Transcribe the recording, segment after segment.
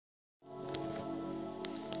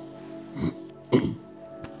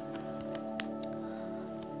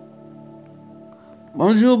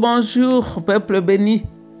Bonjour, bonjour, peuple béni.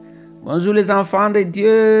 Bonjour les enfants de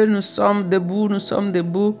Dieu, nous sommes debout.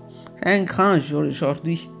 C'est un grand jour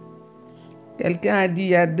aujourd'hui. Quelqu'un a dit il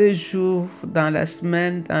y a 2 jours dans la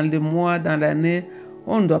semaine, dans le mois, dans l'année,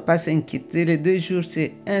 on ne doit pas s'inquiéter. Les 2 jours,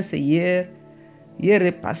 c'est hier. Hier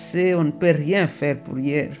est passé, on ne peut rien faire pour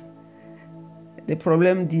hier. Les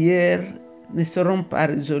problèmes d'hier ne seront pas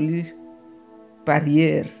résolus par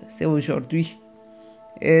hier, c'est aujourd'hui.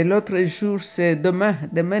 Et l'autre jour, c'est demain.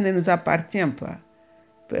 Demain ne nous appartient pas.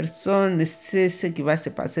 Personne ne sait ce qui va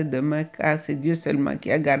se passer demain, car c'est Dieu seulement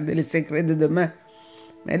qui a gardé le secret de demain.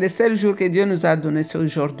 Mais le seul jour que Dieu nous a donné, c'est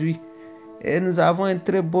aujourd'hui. Et nous avons un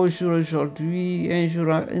très beau jour aujourd'hui,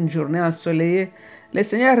 une journée ensoleillée. Le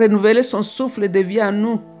Seigneur a renouvelé son souffle de vie en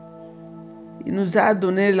nous. Il nous a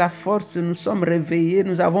donné la force, nous sommes réveillés,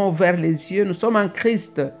 nous avons ouvert les yeux, nous sommes en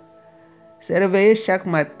Christ. Se réveiller chaque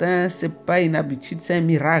matin, ce n'est pas une habitude, c'est un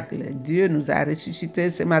miracle. Dieu nous a ressuscités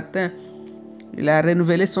ce matin. Il a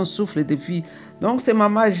renouvelé son souffle de vie. Donc c'est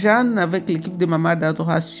Maman Jeanne avec l'équipe de Maman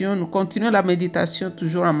d'adoration. Nous continuons la méditation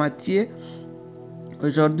toujours en Matthieu.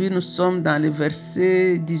 Aujourd'hui, nous sommes dans les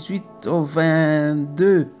versets 18 au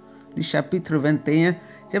 22 du chapitre 21.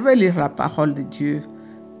 Je vais lire la parole de Dieu.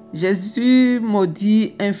 Jésus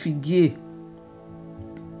maudit un figuier.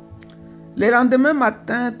 Le lendemain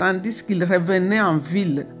matin, tandis qu'il revenait en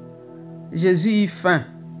ville, Jésus eut faim.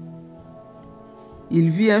 Il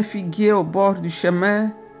vit un figuier au bord du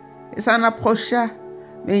chemin et s'en approcha,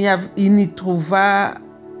 mais il n'y trouva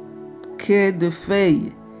que de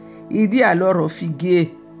feuilles. Il dit alors au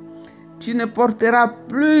figuier, « Tu ne porteras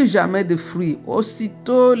plus jamais de fruits. »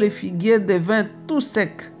 Aussitôt le figuier devint tout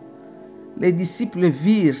sec. Les disciples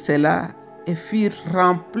virent cela et furent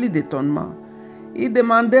remplis d'étonnement. Ils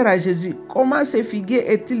demandèrent à Jésus, « Comment ce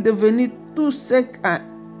figuier est-il devenu tout sec en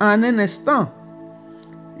un instant ?»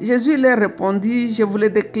 Jésus leur répondit, « Je vous le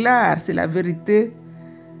déclare, c'est la vérité.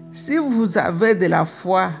 Si vous avez de la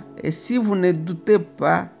foi et si vous ne doutez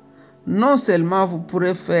pas, non seulement vous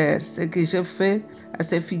pourrez faire ce que j'ai fait à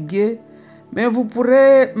ce figuier, mais vous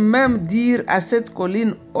pourrez même dire à cette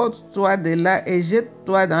colline, ôte-toi de là et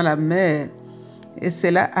jette-toi dans la mer, et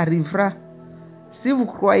cela arrivera. Si vous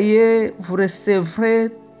croyez, vous recevrez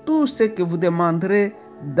tout ce que vous demanderez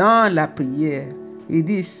dans la prière. » Il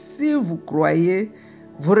dit, si vous croyez,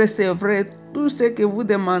 vous recevrez tout ce que vous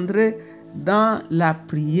demanderez dans la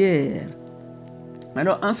prière.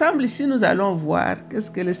 Alors, ensemble ici, nous allons voir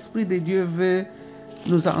qu'est-ce que l'Esprit de Dieu veut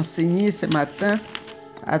nous enseigner ce matin,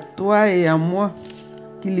 à toi et à moi,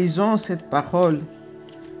 qui lisons cette parole.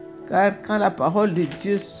 Car quand la parole de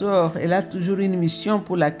Dieu sort, elle a toujours une mission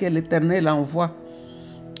pour laquelle l'Éternel envoie.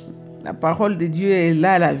 La parole de Dieu est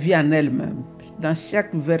là, la vie en elle-même. Dans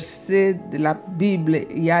chaque verset de la Bible,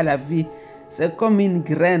 il y a la vie. C'est comme une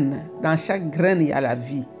graine. Dans chaque graine, il y a la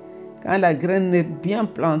vie. Quand la graine est bien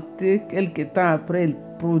plantée, quelque temps après, elle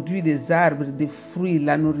produit des arbres, des fruits,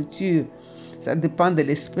 la nourriture. Ça dépend de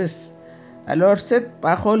l'espèce. Alors, cette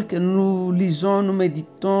parole que nous lisons, nous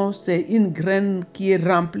méditons, c'est une graine qui est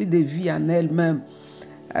remplie de vie en elle-même.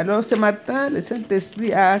 Alors ce matin, le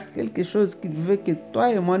Saint-Esprit a quelque chose qu'il veut que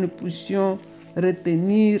toi et moi nous puissions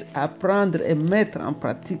retenir, apprendre et mettre en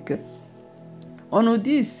pratique. On nous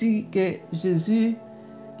dit ici que Jésus,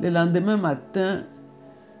 le lendemain matin,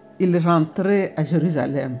 il rentrait à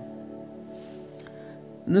Jérusalem.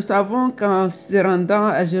 Nous savons qu'en se rendant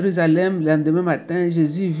à Jérusalem le lendemain matin,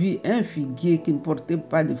 Jésus vit un figuier qui ne portait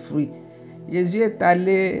pas de fruits. Jésus est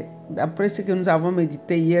allé, d'après ce que nous avons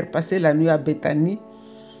médité hier, passer la nuit à Béthanie.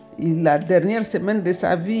 La dernière semaine de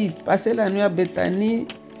sa vie, il passait la nuit à Béthanie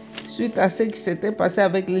suite à ce qui s'était passé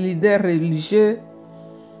avec les leaders religieux.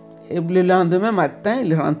 Et le lendemain matin,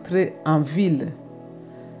 il rentrait en ville.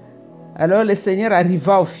 Alors le Seigneur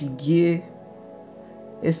arriva au figuier,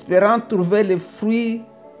 espérant trouver les fruits.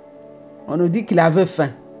 On nous dit qu'il avait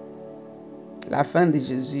faim. La faim de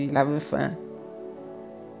Jésus, il avait faim.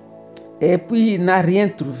 Et puis il n'a rien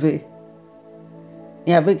trouvé. Il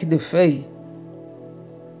n'y avait que des feuilles.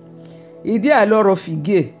 Il dit alors au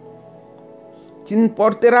figuier, « Tu ne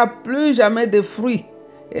porteras plus jamais de fruits. »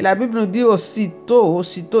 Et la Bible nous dit aussitôt,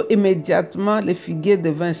 immédiatement, le figuier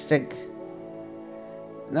devint sec.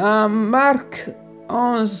 Dans Marc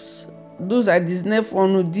 11, 12 à 19, on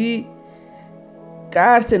nous dit,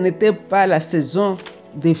 car ce n'était pas la saison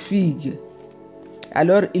des figues.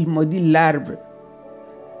 Alors il maudit l'arbre.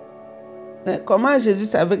 Mais comment Jésus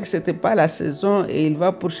savait que ce n'était pas la saison et il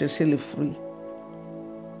va pour chercher les fruits?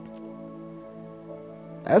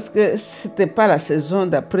 Parce que ce n'était pas la saison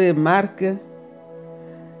d'après Marc.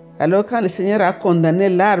 Alors quand le Seigneur a condamné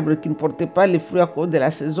l'arbre qui ne portait pas les fruits à cause de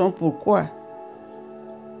la saison, pourquoi?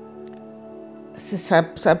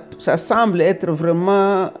 ça semble être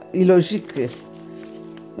vraiment illogique.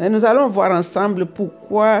 Mais nous allons voir ensemble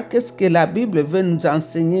pourquoi, qu'est-ce que la Bible veut nous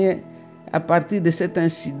enseigner à partir de cet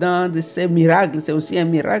incident, de ces miracles. C'est aussi un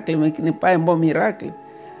miracle, mais qui n'est pas un bon miracle.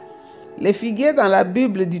 Les figuiers dans la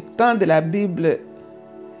Bible, du temps de la Bible,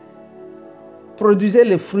 produisaient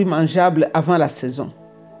les fruits mangeables avant la saison.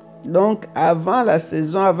 Donc, avant la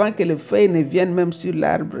saison, avant que les feuilles ne viennent même sur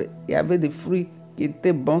l'arbre, il y avait des fruits qui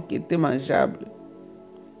étaient bons, qui étaient mangeables.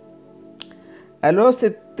 Alors,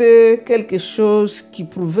 c'était quelque chose qui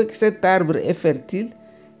prouvait que cet arbre est fertile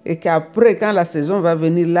et qu'après, quand la saison va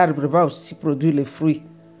venir, l'arbre va aussi produire les fruits.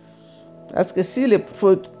 Parce que si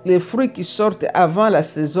les fruits qui sortent avant la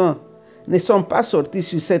saison ne sont pas sortis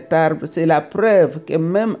sur cet arbre, c'est la preuve que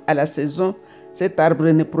même à la saison, cet arbre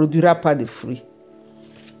ne produira pas de fruits.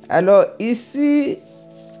 Alors ici,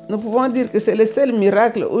 nous pouvons dire que c'est le seul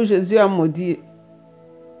miracle où Jésus a maudit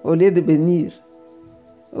au lieu de bénir,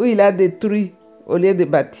 où il a détruit au lieu de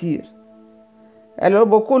bâtir. Alors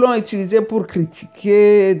beaucoup l'ont utilisé pour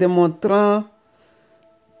critiquer, démontrant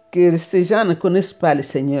que ces gens ne connaissent pas le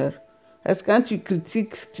Seigneur. Parce que quand tu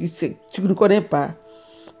critiques, tu ne connais pas.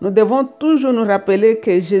 Nous devons toujours nous rappeler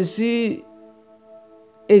que Jésus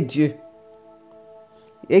est Dieu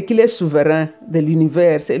et qu'il est souverain de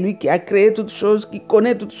l'univers. C'est lui qui a créé toutes choses, qui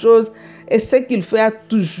connaît toutes choses, et ce qu'il fait a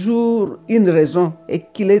toujours une raison et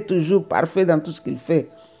qu'il est toujours parfait dans tout ce qu'il fait.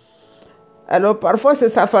 Alors parfois c'est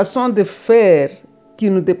sa façon de faire qui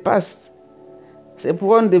nous dépasse. C'est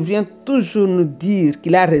pourquoi on devient toujours nous dire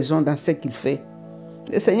qu'il a raison dans ce qu'il fait.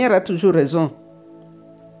 Le Seigneur a toujours raison.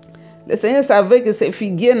 Le Seigneur savait que ces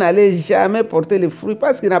figuiers n'allaient jamais porter les fruits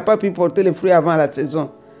parce qu'il n'a pas pu porter les fruits avant la saison.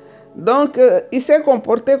 Donc, il s'est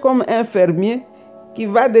comporté comme un fermier qui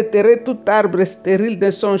va déterrer tout arbre stérile de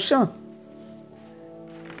son champ.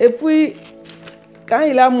 Et puis, quand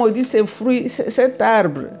il a maudit ses fruits, cet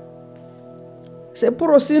arbre, c'est pour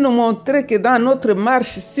aussi nous montrer que dans notre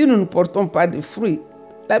marche, si nous ne portons pas de fruits,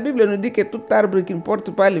 la Bible nous dit que tout arbre qui ne porte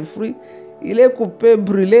pas les fruits, il est coupé,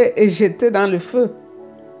 brûlé et jeté dans le feu.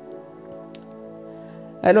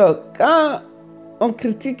 Alors, quand on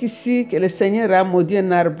critique ici que le Seigneur a maudit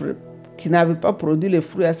un arbre qui n'avait pas produit les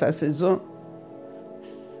fruits à sa saison,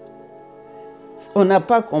 on n'a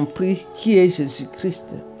pas compris qui est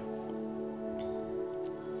Jésus-Christ.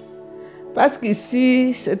 Parce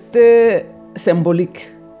qu'ici, c'était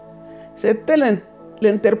symbolique. C'était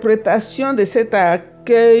l'interprétation de cet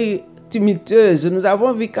accueil tumultueux. Nous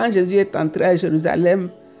avons vu quand Jésus est entré à Jérusalem,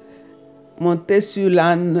 monté sur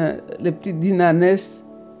l'âne, le petit dînanès,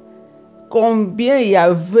 combien il y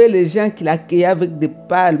avait les gens qui l'accueillaient avec des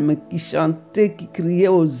palmes, qui chantaient, qui criaient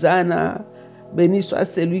Hosanna, béni soit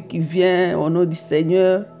celui qui vient au nom du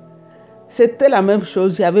Seigneur. C'était la même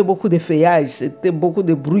chose, il y avait beaucoup de feuillage, c'était beaucoup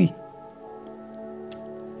de bruit.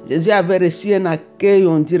 Jésus avait reçu un accueil,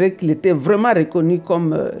 on dirait qu'il était vraiment reconnu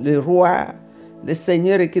comme le roi, le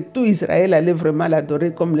Seigneur, et que tout Israël allait vraiment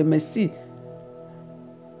l'adorer comme le Messie.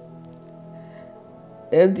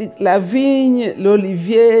 Elle dit, la vigne,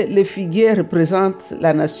 l'olivier, les figuiers représentent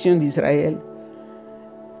la nation d'Israël.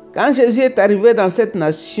 Quand Jésus est arrivé dans cette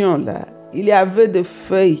nation-là, il y avait des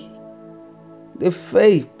feuilles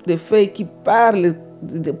qui parlent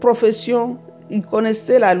de profession. Ils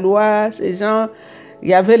connaissaient la loi, ces gens, il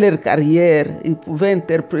y avait leur carrière. Ils pouvaient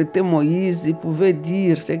interpréter Moïse, ils pouvaient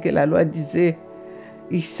dire ce que la loi disait.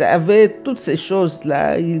 Ils savaient toutes ces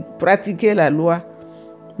choses-là, ils pratiquaient la loi.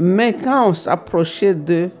 Mais quand on s'approchait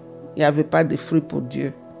d'eux, il n'y avait pas de fruits pour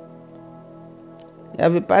Dieu. Il n'y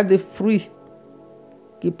avait pas de fruits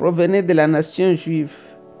qui provenaient de la nation juive.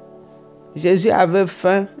 Jésus avait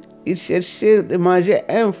faim, il cherchait de manger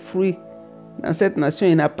un fruit. Dans cette nation,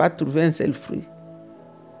 il n'a pas trouvé un seul fruit.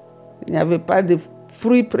 Il n'y avait pas de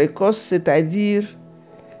fruits précoces, c'est-à-dire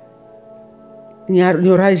il n'y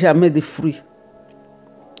aura jamais de fruits.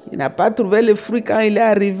 Il n'a pas trouvé le fruit quand il est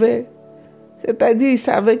arrivé. C'est-à-dire il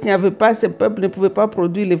savait qu'il n'y avait pas, ce peuple ne pouvait pas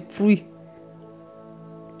produire les fruits.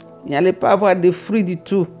 Il n'y allait pas avoir de fruits du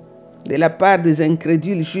tout de la part des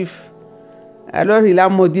incrédules juifs. Alors il a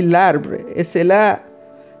maudit l'arbre et cela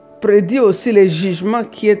prédit aussi le jugement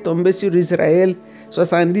qui est tombé sur Israël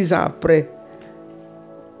 70 ans après.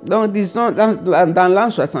 Donc disons dans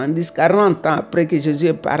l'an 70, 40 ans après que Jésus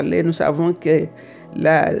ait parlé, nous savons que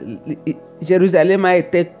Jérusalem a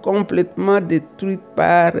été complètement détruite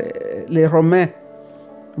par les Romains,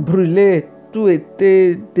 brûlée, tout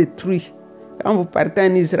était détruit. Quand vous partez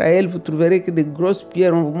en Israël, vous trouverez que de grosses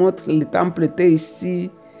pierres, on vous montre que le temple était ici.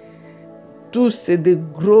 Tous, c'est de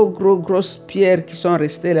grosses pierres qui sont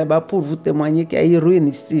restées là-bas pour vous témoigner qu'il y a eu ruine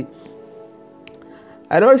ici.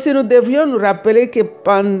 Alors, si nous devions nous rappeler que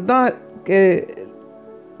pendant que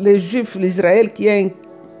les Juifs, l'Israël qui est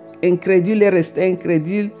incrédule est resté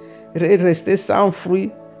incrédule, est resté sans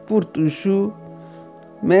fruit pour toujours.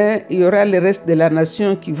 Mais il y aura le reste de la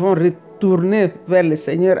nation qui vont retourner vers le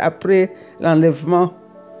Seigneur après l'enlèvement.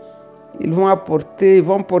 Ils vont porter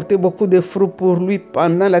beaucoup de fruits pour lui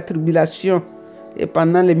pendant la tribulation et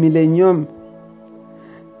pendant le millénium.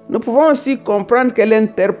 Nous pouvons aussi comprendre que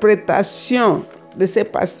l'interprétation de ces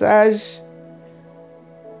passages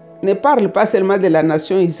ne parle pas seulement de la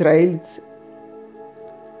nation israélite,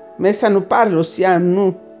 mais ça nous parle aussi à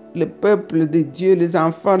nous, le peuple de Dieu, les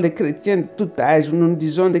enfants, les chrétiens de tout âge. Nous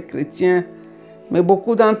disons des chrétiens, mais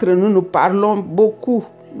beaucoup d'entre nous, nous parlons beaucoup,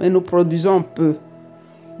 mais nous produisons peu.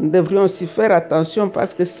 Nous devrions aussi faire attention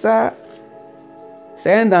parce que ça,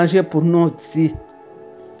 c'est un danger pour nous aussi.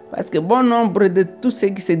 Parce que bon nombre de tous ceux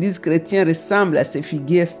qui se disent chrétiens ressemblent à ces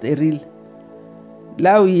figuiers stériles.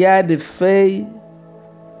 Là où il y a des feuilles,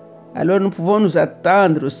 alors nous pouvons nous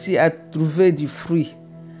attendre aussi à trouver du fruit.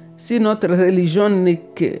 Si notre religion n'est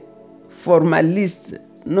que formaliste,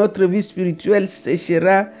 notre vie spirituelle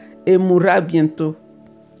séchera et mourra bientôt,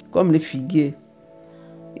 comme les figuiers.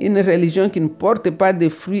 Une religion qui ne porte pas de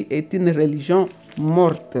fruits est une religion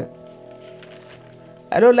morte.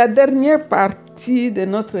 Alors la dernière partie de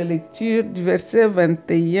notre lecture, du verset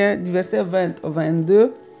 21, du verset 20 au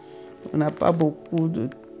 22, on n'a pas beaucoup de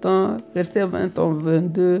temps, verset 20 au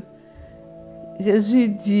 22, Jésus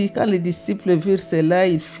dit, quand les disciples virent cela,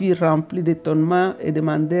 ils furent remplis d'étonnement et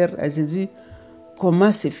demandèrent à Jésus,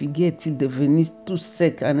 comment ce figuier est-il devenu tout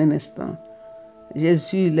sec en un instant?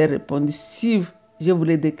 Jésus leur répondit, si je vous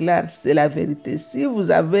le déclare, c'est la vérité. Si vous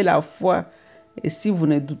avez la foi et si vous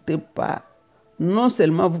ne doutez pas, non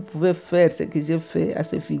seulement vous pouvez faire ce que j'ai fait à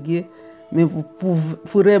ce figuier, mais vous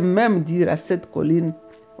pourrez même dire à cette colline,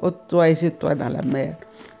 ôte-toi et jette-toi dans la mer.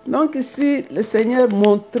 Donc ici, le Seigneur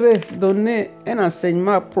donnait un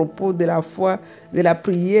enseignement à propos de la foi, de la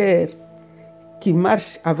prière qui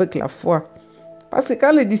marche avec la foi. Parce que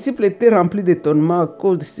quand les disciples étaient remplis d'étonnement à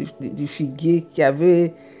cause du figuier qui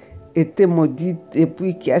avait été maudit et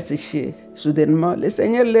puis qui a séché soudainement, le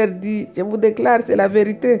Seigneur leur dit, je vous déclare, c'est la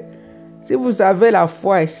vérité. Si vous avez la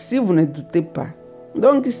foi et si vous ne doutez pas.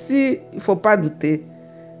 Donc ici, il ne faut pas douter.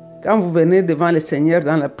 Quand vous venez devant le Seigneur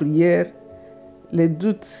dans la prière, le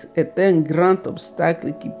doute est un grand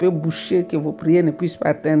obstacle qui peut boucher que vos prières ne puissent pas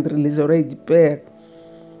atteindre les oreilles du Père.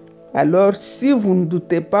 Alors, si vous ne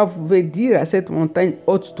doutez pas, vous pouvez dire à cette montagne,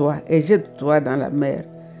 ôte-toi et jette-toi dans la mer.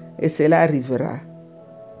 Et cela arrivera.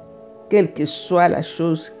 Quelle que soit la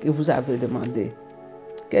chose que vous avez demandée.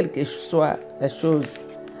 Quelle que soit la chose.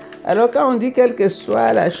 Alors, quand on dit quelle que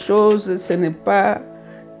soit la chose, ce n'est pas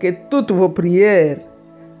que toutes vos prières,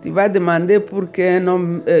 tu vas demander pour qu'un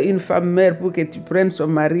homme, une femme meure pour que tu prennes son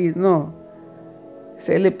mari. Non.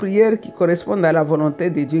 C'est les prières qui correspondent à la volonté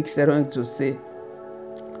de Dieu qui seront exaucées.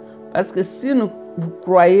 Parce que si vous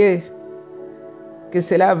croyez que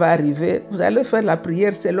cela va arriver, vous allez faire la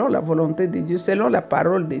prière selon la volonté de Dieu, selon la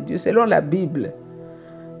parole de Dieu, selon la Bible.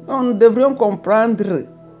 Donc, nous devrions comprendre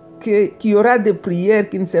qu'il y aura des prières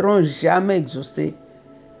qui ne seront jamais exaucées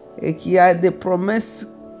et qu'il y a des promesses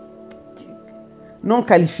non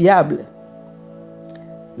qualifiables.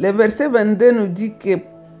 Le verset 22 nous dit que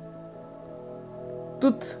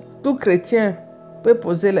tout chrétien peut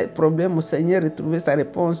poser les problèmes au Seigneur et trouver sa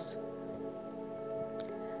réponse.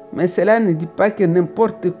 Mais cela ne dit pas que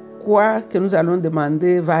n'importe quoi que nous allons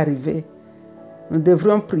demander va arriver. Nous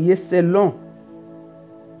devrions prier selon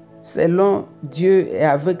Dieu et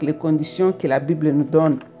avec les conditions que la Bible nous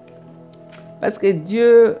donne. Parce que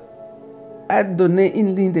Dieu a donné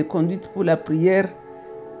une ligne de conduite pour la prière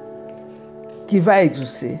qui va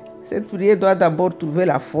exaucer. Cette prière doit d'abord trouver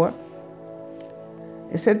la foi.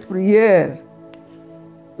 Et cette prière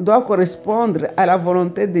doit correspondre à la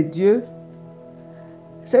volonté de Dieu.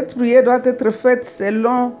 Cette prière doit être faite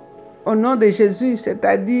au nom de Jésus,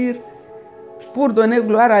 c'est-à-dire pour donner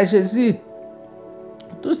gloire à Jésus.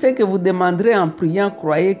 Tout ce que vous demanderez en priant,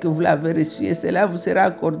 croyez que vous l'avez reçu et cela vous sera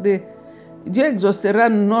accordé. Dieu exaucera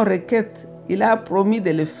nos requêtes. Il a promis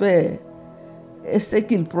de le faire. Et ce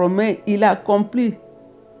qu'il promet, il a accompli.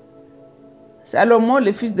 Salomon,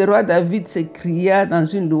 le fils du roi David, s'écria dans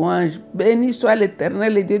une louange, « Béni soit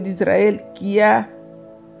l'Éternel, le Dieu d'Israël, qui a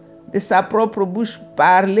de sa propre bouche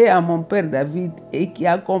parlé à mon père David et qui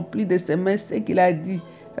a accompli de ses mains ce qu'il a dit. »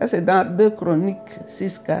 Ça, c'est dans 2 Chroniques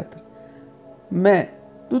 6-4. Mais,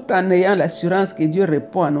 tout en ayant l'assurance que Dieu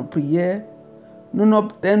répond à nos prières, nous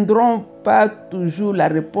n'obtiendrons pas toujours la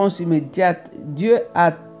réponse immédiate. Dieu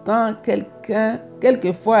attend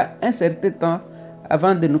quelquefois un certain temps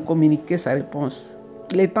avant de nous communiquer sa réponse.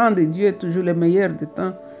 Le temps de Dieu est toujours le meilleur des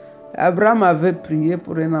temps. Abraham avait prié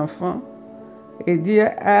pour un enfant et Dieu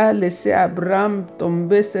a laissé Abraham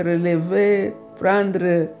tomber, se relever,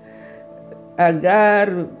 prendre Agar,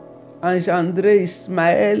 engendrer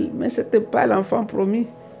Ismaël, mais ce n'était pas l'enfant promis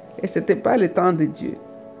et ce n'était pas le temps de Dieu.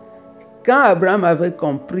 Quand Abraham avait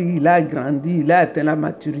compris, il a grandi, il a atteint la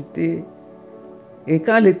maturité. Et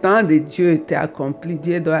quand le temps de Dieu était accompli,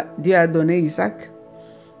 Dieu a donné Isaac.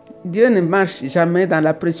 Dieu ne marche jamais dans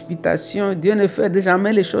la précipitation. Dieu ne fait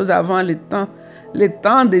jamais les choses avant le temps. Le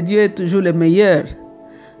temps de Dieu est toujours le meilleur.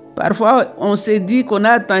 Parfois, on s'est dit qu'on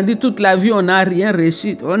a attendu toute la vie, on n'a rien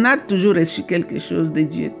reçu. On a toujours reçu quelque chose de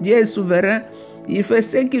Dieu. Dieu est souverain. Il fait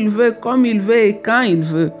ce qu'il veut, comme il veut et quand il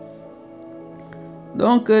veut.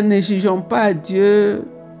 Donc, ne jugeons pas Dieu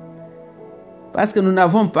parce que nous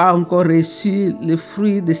n'avons pas encore reçu le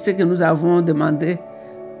fruit de ce que nous avons demandé.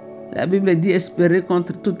 La Bible dit espérer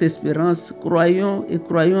contre toute espérance. Croyons et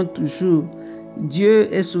croyons toujours. Dieu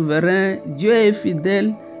est souverain, Dieu est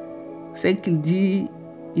fidèle. Ce qu'il dit,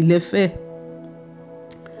 il est fait.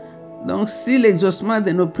 Donc si l'exaucement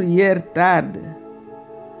de nos prières tarde,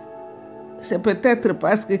 c'est peut-être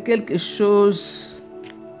parce que quelque chose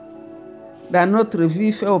dans notre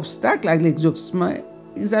vie fait obstacle à l'exaucement.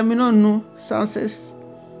 Examinons-nous sans cesse.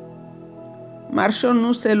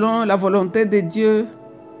 Marchons-nous selon la volonté de Dieu.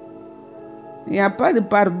 Il n'y a pas de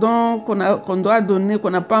pardon qu'on doit donner, qu'on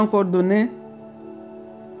n'a pas encore donné.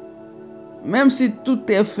 Même si tout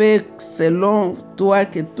est fait selon toi,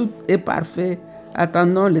 que tout est parfait,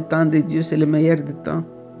 attendons le temps de Dieu, c'est le meilleur des temps.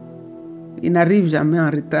 Il n'arrive jamais en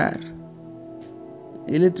retard.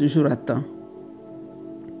 Il est toujours à temps.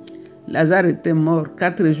 Lazare était mort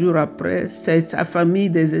 4 jours après, c'est sa famille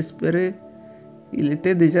désespérée. Il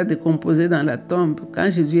était déjà décomposé dans la tombe.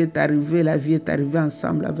 Quand Jésus est arrivé, la vie est arrivée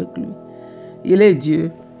ensemble avec lui. Il est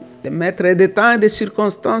Dieu, le maître des temps et des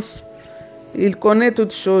circonstances. Il connaît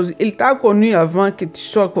toutes choses. Il t'a connu avant que tu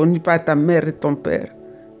sois connu par ta mère et ton père.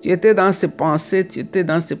 Tu étais dans ses pensées, tu étais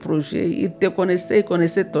dans ses projets. Il te connaissait, il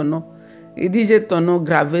connaissait ton nom. Il dit, j'ai ton nom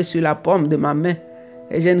gravé sur la paume de ma main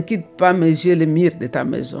et je ne quitte pas mes yeux les murs de ta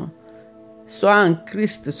maison. Sois en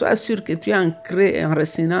Christ, sois sûr que tu es ancré et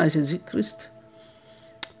enraciné en Jésus-Christ.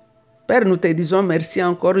 Père, nous te disons merci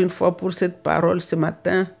encore une fois pour cette parole ce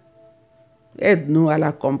matin. Aide-nous à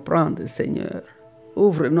la comprendre, Seigneur.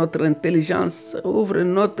 Ouvre notre intelligence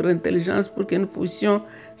pour que nous puissions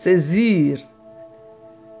saisir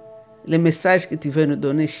les messages que tu veux nous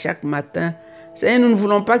donner chaque matin. Seigneur, nous ne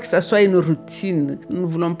voulons pas que ça soit une routine, nous ne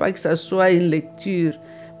voulons pas que ça soit une lecture,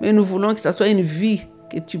 mais nous voulons que ça soit une vie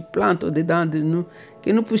que tu plantes au-dedans de nous,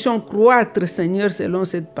 que nous puissions croître, Seigneur, selon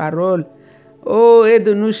cette parole. Oh,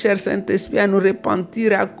 aide-nous, cher Saint-Esprit, à nous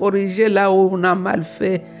repentir, à corriger là où on a mal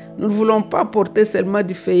fait. Nous ne voulons pas porter seulement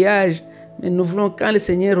du feuillage, mais nous voulons, quand le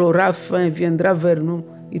Seigneur aura faim, viendra vers nous,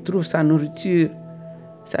 il trouve sa nourriture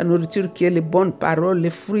qui est les bonnes paroles, les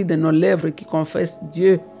fruits de nos lèvres qui confessent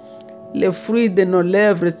Dieu. Les fruits de nos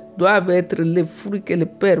lèvres doivent être les fruits que le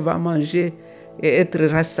Père va manger et être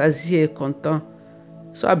rassasié et content.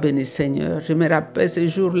 Sois béni, Seigneur. Je me rappelle ce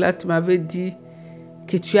jour-là, tu m'avais dit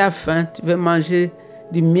que tu as faim, tu veux manger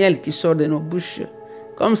du miel qui sort de nos bouches.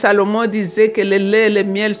 Comme Salomon disait que le lait et le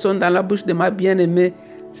miel sont dans la bouche de ma bien-aimée,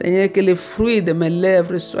 Seigneur, que les fruits de mes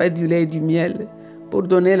lèvres soient du lait et du miel pour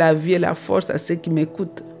donner la vie et la force à ceux qui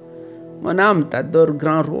m'écoutent. Mon âme t'adore,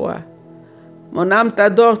 grand roi. Mon âme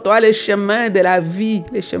t'adore, toi, les chemins de la vie,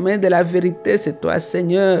 les chemins de la vérité, c'est toi,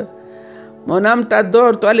 Seigneur. Mon âme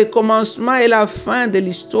t'adore, toi, le commencement et la fin de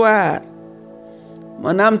l'histoire.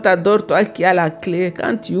 Mon âme t'adore, toi qui as la clé.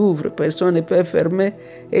 Quand tu ouvres, personne ne peut fermer.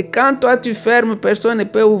 Et quand toi tu fermes, personne ne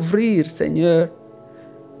peut ouvrir, Seigneur.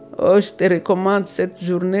 Oh, je te recommande cette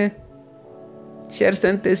journée. Cher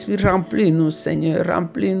Saint-Esprit, remplis-nous, Seigneur,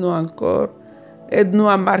 remplis-nous encore. Aide-nous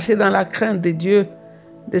à marcher dans la crainte de Dieu,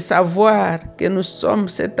 de savoir que nous sommes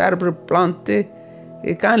cet arbre planté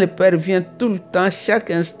et quand le Père vient tout le temps, chaque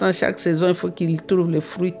instant, chaque saison, il faut qu'il trouve les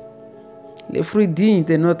fruits dignes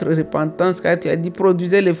de notre repentance, car tu as dit,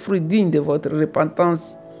 produisez les fruits dignes de votre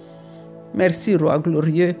repentance. Merci, Roi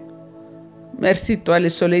glorieux. Merci, toi, le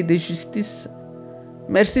soleil de justice.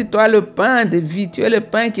 Merci, toi, le pain de vie. Tu es le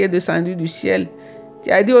pain qui est descendu du ciel. Tu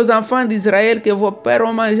as dit aux enfants d'Israël que vos pères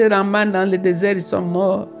ont mangé la manne dans le désert, ils sont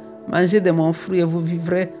morts. Mangez de mon fruit et vous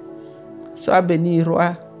vivrez. Sois béni,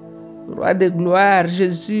 Roi. Roi de gloire,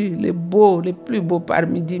 Jésus, le beau, le plus beau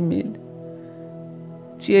parmi 10 000.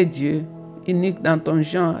 Tu es Dieu, unique dans ton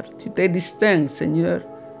genre. Tu te distingues, Seigneur.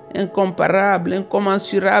 Incomparable,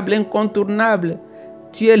 incommensurable, incontournable.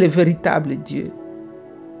 Tu es le véritable Dieu.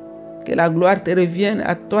 Que la gloire te revienne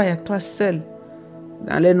à toi et à toi seul.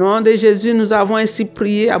 Dans le nom de Jésus, nous avons ainsi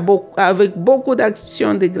prié avec beaucoup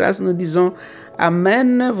d'actions de grâce. Nous disons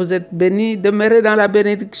Amen. Vous êtes bénis. Demeurez dans la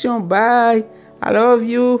bénédiction. Bye. I love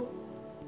you.